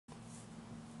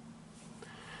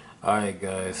Alright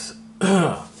guys,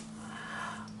 I'm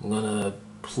gonna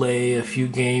play a few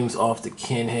games off the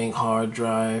Kinhank hard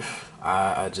drive.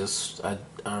 I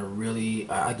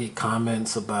get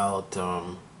comments about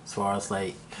as far as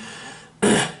like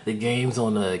the games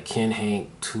on the Kinhank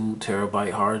 2 TB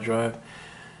hard drive,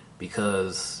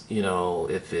 because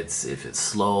if it's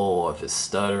slow or if it's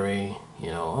stuttering,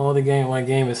 oh, my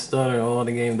game is stuttering, oh,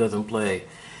 the game doesn't play.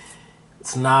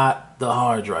 It's not the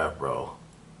hard drive, bro.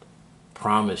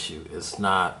 Promise you, it's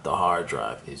not the hard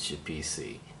drive, it's your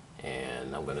PC.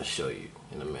 And I'm gonna show you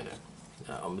in a minute.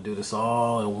 Now, I'm gonna do this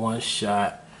all in one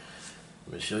shot.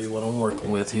 I'm gonna show you what I'm working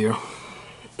with here.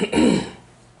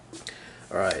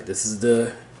 Alright, this is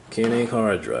the Kinhank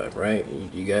hard drive, right?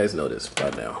 You guys know this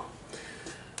by now.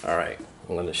 Alright,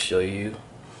 I'm gonna show you.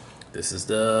 This is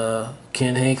the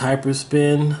Kinhank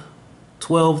Hyperspin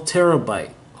 12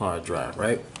 TB hard drive,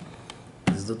 right?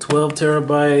 This is the 12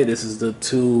 TB, this is the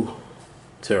 2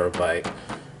 TB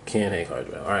Kinhank hard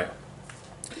drive. All right,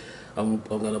 I'm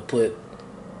gonna put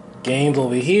games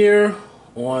over here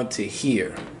onto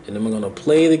here, and then I'm gonna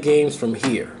play the games from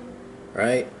here.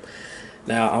 Right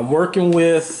now, I'm working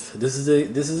with this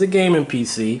is a gaming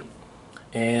PC,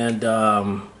 and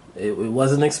it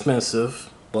wasn't expensive,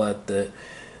 but the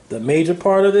major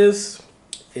part of this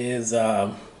is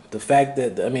the fact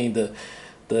that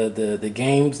the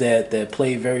games that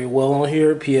play very well on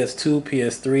here, PS2,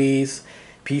 PS3s,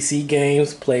 PC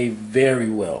games play very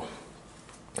well.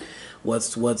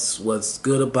 What's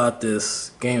good about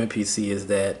this gaming PC is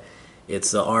that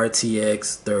it's a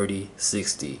RTX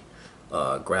 3060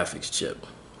 graphics chip.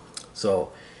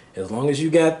 So as long as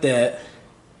you got that,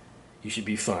 you should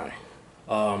be fine.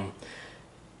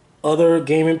 Other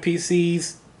gaming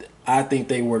PCs, I think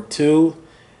they work too.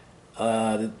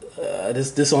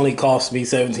 This only cost me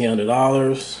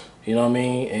 $1,700. You know what I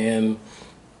mean? And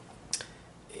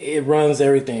it runs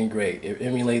everything great. It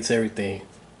emulates everything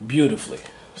beautifully.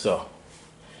 So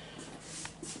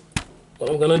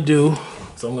what I'm gonna do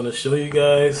is I'm gonna show you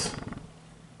guys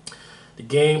the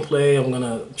gameplay. I'm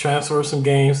gonna transfer some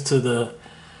games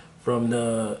from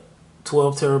the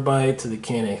 12 TB to the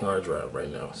Kinhank hard drive right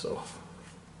now. So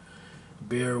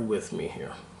bear with me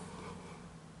here.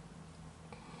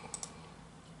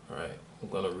 All right, I'm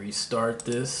gonna restart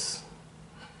this.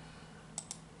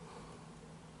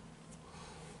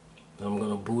 I'm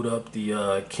gonna boot up the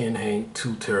Kinhank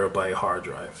 2 TB hard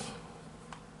drive.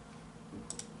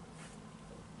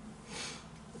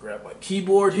 Grab my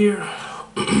keyboard here.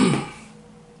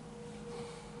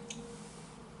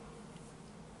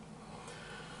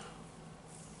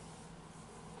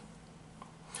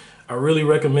 I really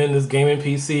recommend this gaming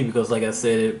PC because, like I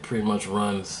said, it pretty much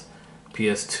runs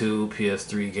PS2,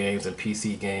 PS3 games, and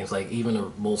PC games. Like even the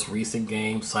most recent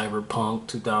games, Cyberpunk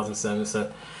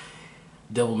 2077.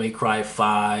 Devil May Cry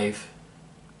 5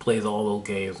 plays all those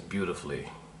games beautifully.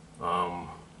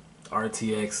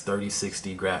 RTX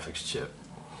 3060 graphics chip.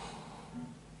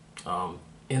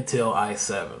 Intel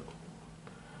i7.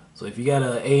 So if you got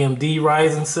an AMD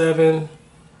Ryzen 7,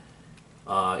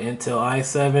 Intel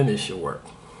i7, it should work.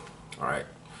 Alright.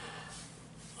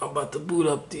 I'm about to boot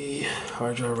up the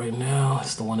hard drive right now.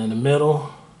 It's the one in the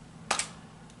middle.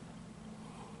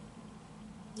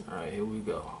 Alright, here we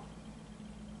go.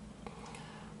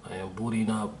 I am booting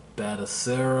up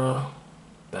Batacera.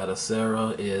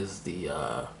 Batacera is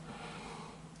the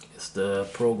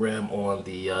program on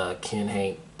the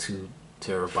Kinhank 2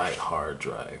 TB hard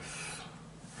drive.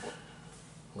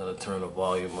 I'm gonna turn the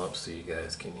volume up so you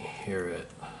guys can hear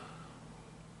it.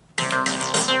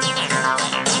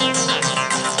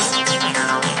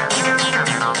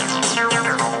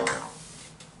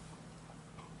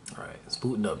 Alright, it's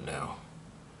booting up now.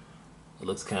 It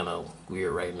looks kind of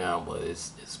weird right now, but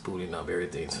it's booting up.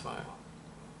 Everything's fine.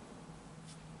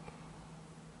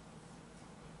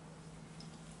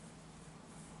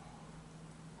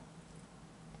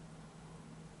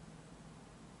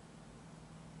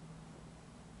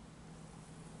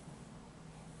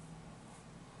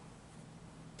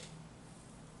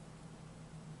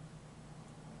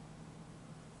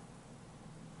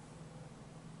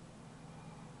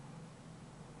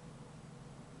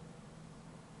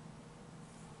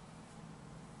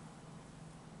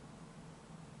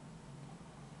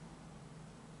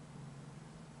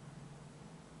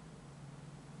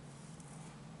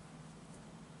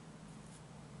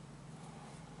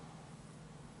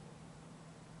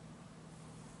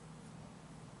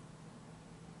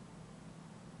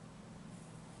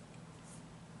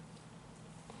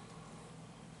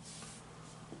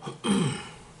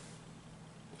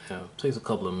 Yeah, it takes a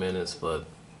couple of minutes, but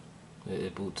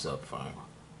it boots up fine.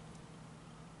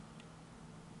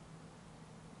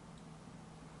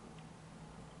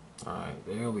 All right,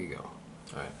 there we go.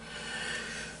 All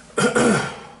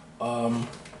right.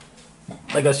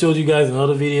 Like I showed you guys in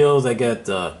other videos, I got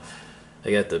a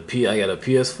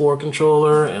PS4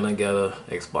 controller and I got a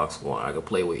Xbox One. I can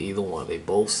play with either one. They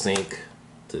both sync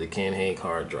to the Kinhank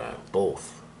hard drive.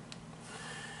 Both.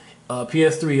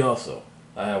 PS3 also.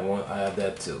 I have one. I have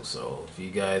that too. So if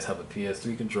you guys have a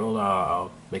PS3 controller,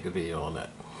 I'll make a video on that.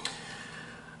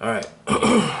 All right.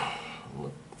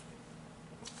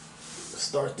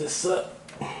 Start this up.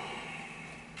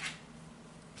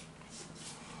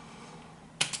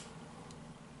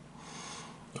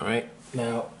 All right.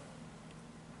 Now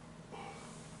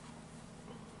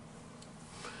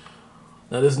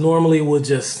this normally would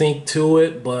just sync to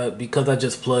it, but because I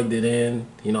just plugged it in,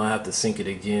 you know, I have to sync it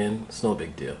again. It's no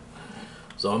big deal.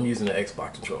 So I'm using the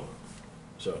Xbox controller.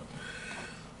 So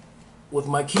with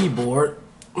my keyboard,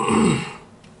 I'm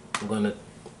gonna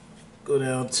go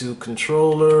down to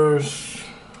controllers,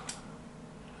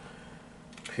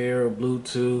 pair a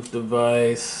Bluetooth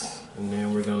device, and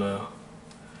then we're gonna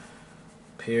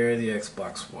pair the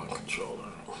Xbox One controller.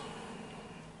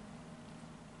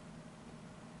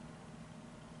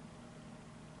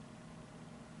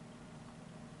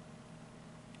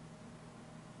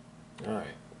 All right.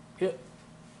 Yep.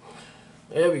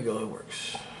 There we go. It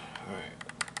works. All right.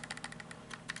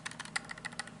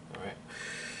 All right.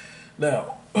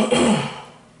 Now,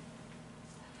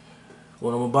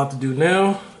 what I'm about to do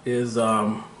now is get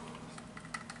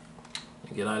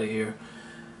out of here.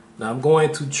 Now I'm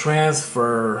going to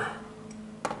transfer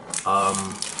a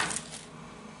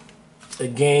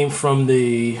game from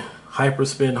the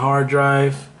Hyperspin hard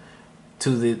drive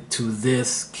to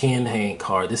this Kinhank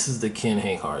hard. This is the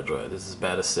Kinhank hard drive. This is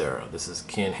Batacera. This is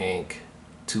Kinhank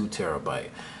 2TB.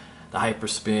 The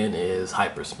Hyperspin is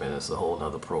Hyperspin. It's a whole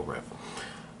nother program.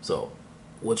 So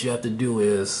what you have to do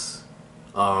is,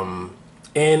 and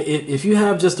if you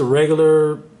have just a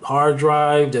regular hard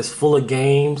drive that's full of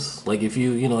games, like if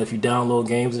you download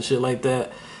games and shit like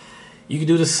that, you can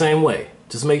do the same way.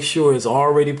 Just make sure it's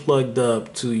already plugged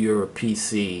up to your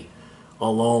PC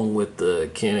along with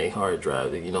the Kinhank hard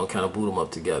drive, you know, kind of boot them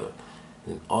up together.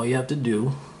 And all you have to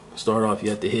do, start off, you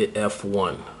have to hit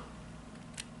F1.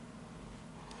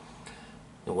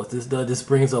 And what this does, this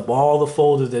brings up all the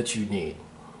folders that you need.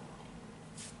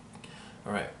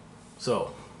 All right,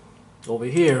 so over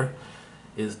here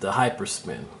is the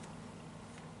Hyperspin. I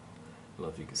don't know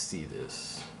if you can see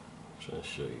this. I'm trying to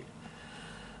show you.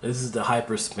 This is the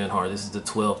Hyperspin hard. This is the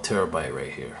 12TB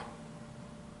right here.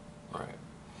 All right.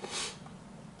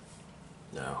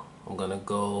 Now I'm going to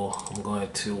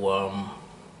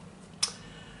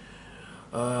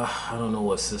I don't know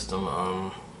what system.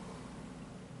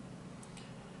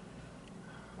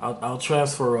 I'll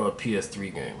transfer a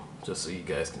PS3 game just so you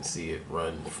guys can see it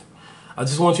run. I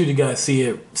just want you to guys see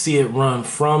it run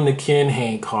from the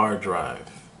Kinhank hard drive,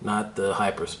 not the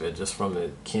Hyperspin, just from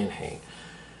the Kinhank,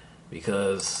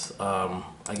 because I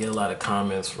get a lot of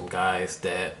comments from guys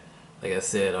that, like I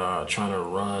said, are trying to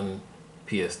run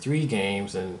PS3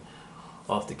 games and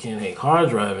off the Kinhank hard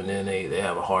drive, and then they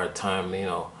have a hard time, you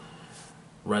know,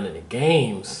 running the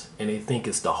games, and they think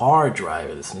it's the hard drive.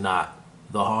 It's not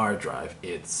the hard drive,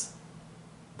 it's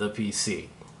the PC.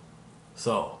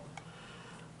 So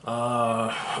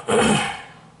I'll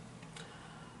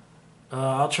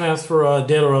transfer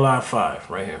Dead or Alive 5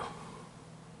 right here.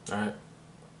 All right.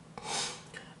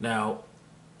 Now,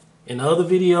 in the other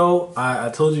video, I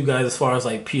told you guys as far as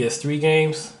like PS3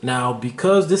 games. Now,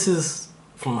 because this is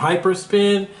from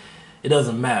Hyperspin, it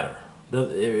doesn't matter.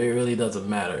 It really doesn't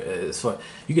matter. As far,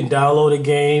 you can download a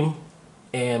game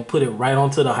and put it right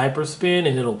onto the Hyperspin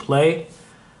and it'll play.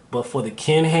 But for the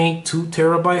Kinhank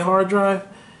 2TB hard drive,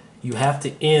 you have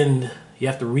to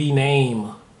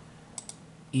rename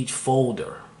each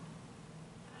folder,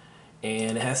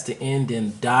 and it has to end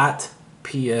in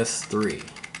 .ps3.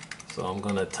 So I'm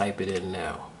gonna type it in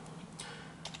now.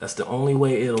 That's the only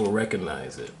way it'll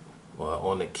recognize it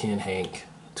on the Kinhank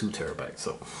 2TB.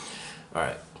 So, all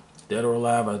right, Dead or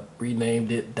Alive, I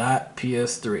renamed it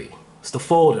 .ps3. It's the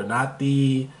folder, not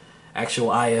the actual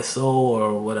ISO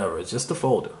or whatever. It's just the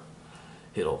folder.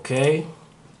 Hit OK.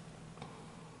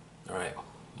 All right,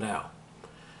 now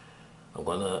I'm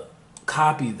gonna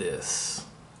copy this.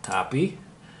 Copy,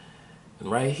 and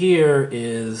right here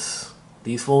is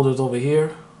these folders over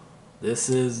here. This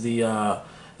is the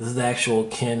actual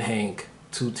Kinhank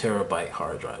 2TB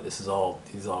hard drive. These are all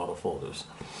the folders.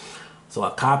 So I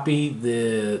copied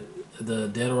the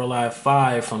Dead or Alive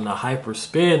 5 from the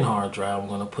Hyperspin hard drive. I'm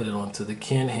going to put it onto the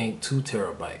Kinhank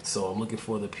 2TB. So I'm looking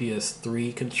for the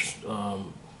PS3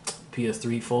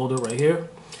 folder right here.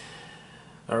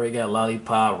 I already got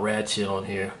Lollipop, Ratchet on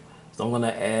here. So I'm gonna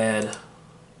add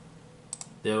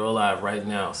Dead or Alive right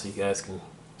now so you guys can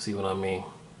see what I mean.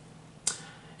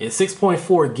 It's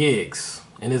 6.4 gigs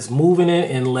and it's moving it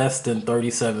in less than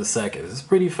 37 seconds. It's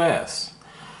pretty fast.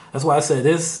 That's why I said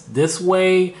this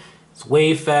way, it's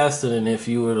way faster than if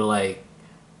you were to like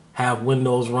have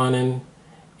Windows running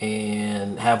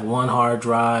and have one hard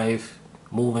drive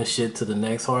moving shit to the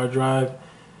next hard drive.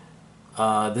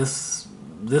 This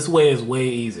way is way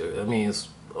easier. I mean, it's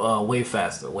way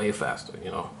faster, you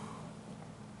know,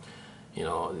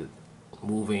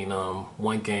 moving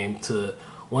one game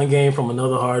from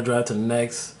another hard drive to the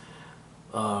next.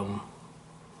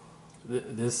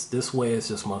 This way is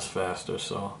just much faster.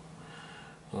 So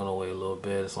I'm gonna wait a little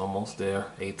bit. It's almost there.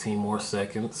 18 more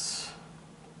seconds.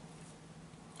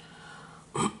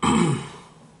 I'm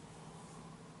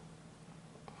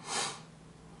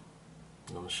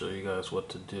gonna show you guys what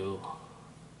to do.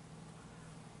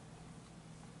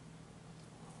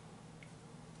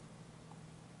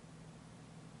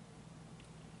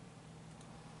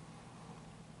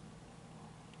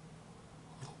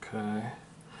 Okay,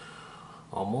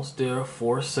 almost there.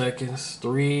 4 seconds.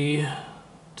 3,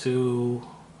 2,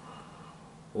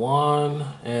 1,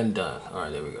 and done. All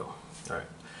right, there we go. All right.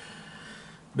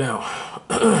 Now,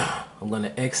 I'm going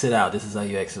to exit out. This is how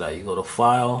you exit out. You go to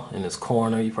File in this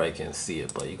corner. You probably can't see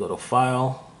it, but you go to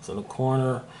File. It's in the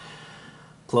corner.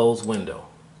 Close Window.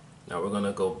 Now we're going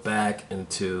to go back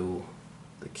into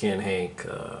the Kinhank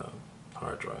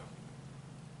hard drive.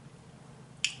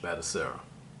 Batacera.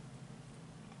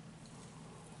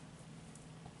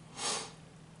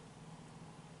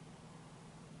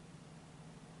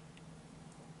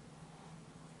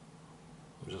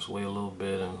 Just wait a little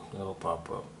bit and it'll pop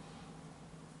up.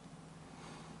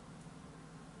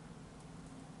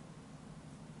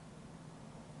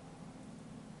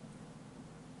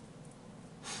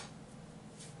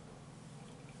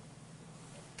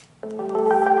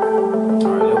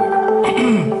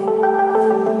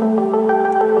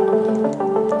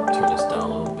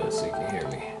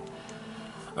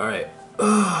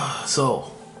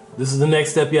 So this is the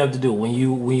next step you have to do when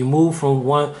you move from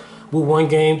one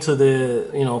game to the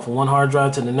from one hard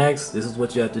drive to the next. This is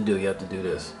what you have to do. You have to do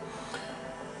this.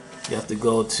 You have to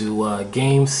go to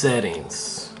game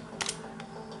settings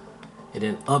and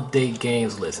then update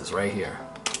games list. It's right here.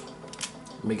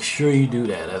 Make sure you do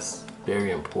that. That's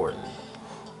very important.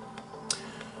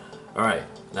 All right,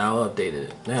 now I updated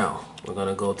it. Now we're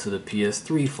gonna go to the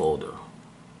PS3 folder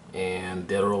and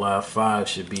Dead or Alive 5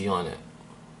 should be on it.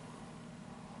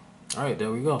 Alright,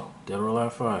 there we go. Dead or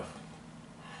Alive 5.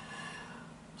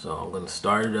 So I'm going to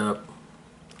start it up.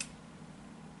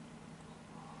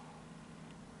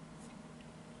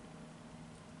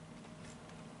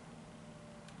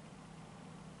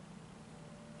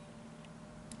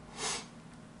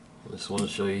 I just want to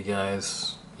show you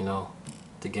guys,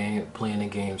 the game, playing the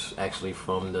games actually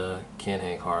from the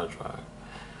Kinhank hard drive.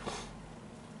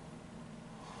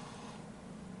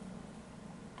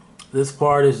 This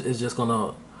part is just going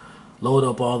to load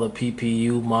up all the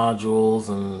PPU modules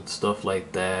and stuff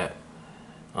like that.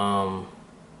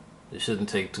 It shouldn't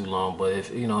take too long, but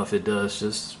if it does,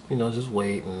 just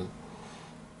wait and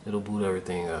it'll boot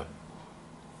everything up.